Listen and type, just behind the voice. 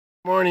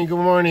Morning, good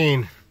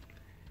morning.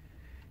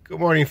 Good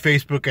morning,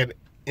 Facebook and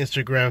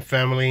Instagram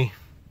family.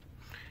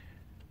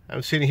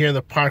 I'm sitting here in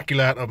the parking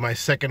lot of my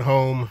second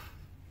home.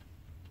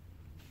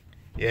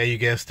 Yeah, you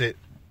guessed it.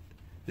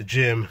 The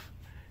gym.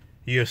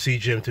 UFC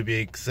gym to be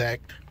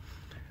exact.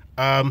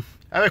 I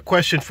have a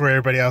question for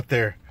everybody out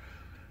there.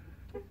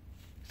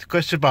 It's a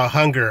question about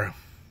hunger.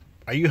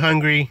 Are you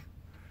hungry?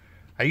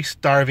 Are you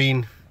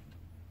starving?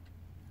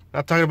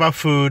 Not talking about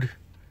food.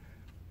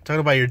 I'm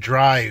talking about your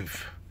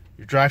drive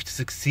to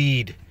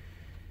succeed,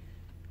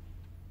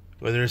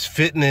 whether it's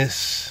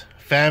fitness,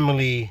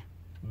 family,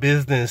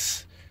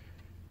 business,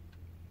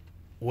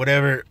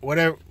 whatever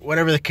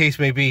the case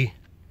may be.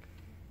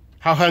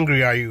 How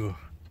hungry are you?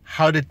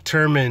 How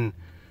determined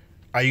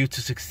are you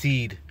to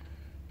succeed?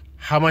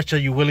 How much are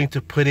you willing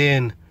to put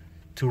in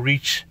to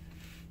reach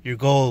your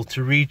goal,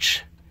 to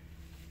reach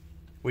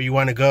where you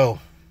want to go?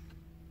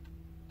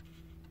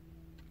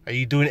 Are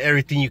you doing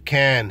everything you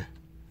can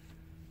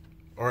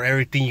or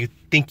everything you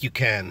think you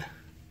can?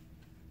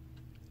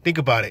 Think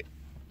about it.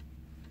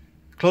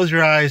 Close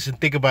your eyes and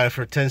think about it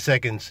for 10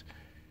 seconds.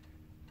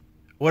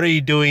 What are you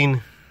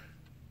doing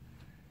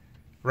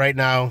right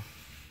now?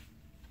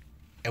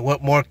 And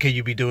what more can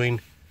you be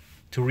doing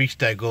to reach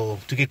that goal,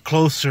 to get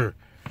closer?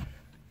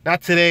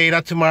 Not today,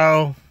 not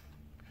tomorrow,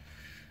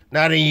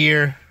 not in a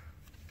year,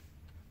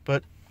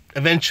 but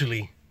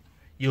eventually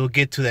you'll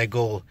get to that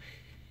goal.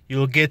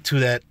 You'll get to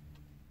that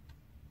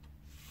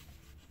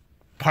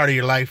part of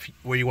your life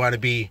where you want to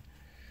be.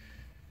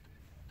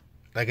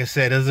 Like I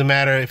said, it doesn't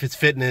matter if it's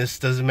fitness,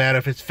 doesn't matter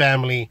if it's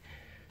family,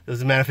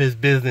 doesn't matter if it's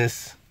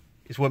business.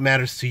 It's what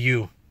matters to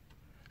you.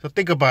 So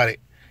think about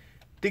it.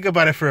 Think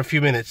about it for a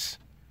few minutes.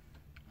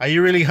 Are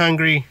you really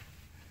hungry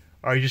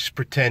or are you just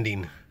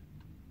pretending?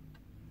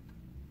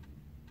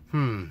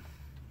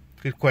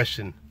 Good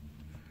question.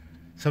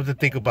 Something to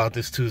think about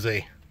this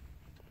Tuesday.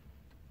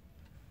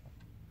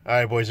 All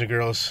right, boys and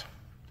girls.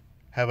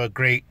 Have a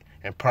great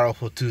and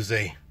powerful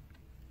Tuesday.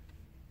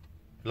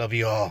 Love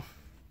you all.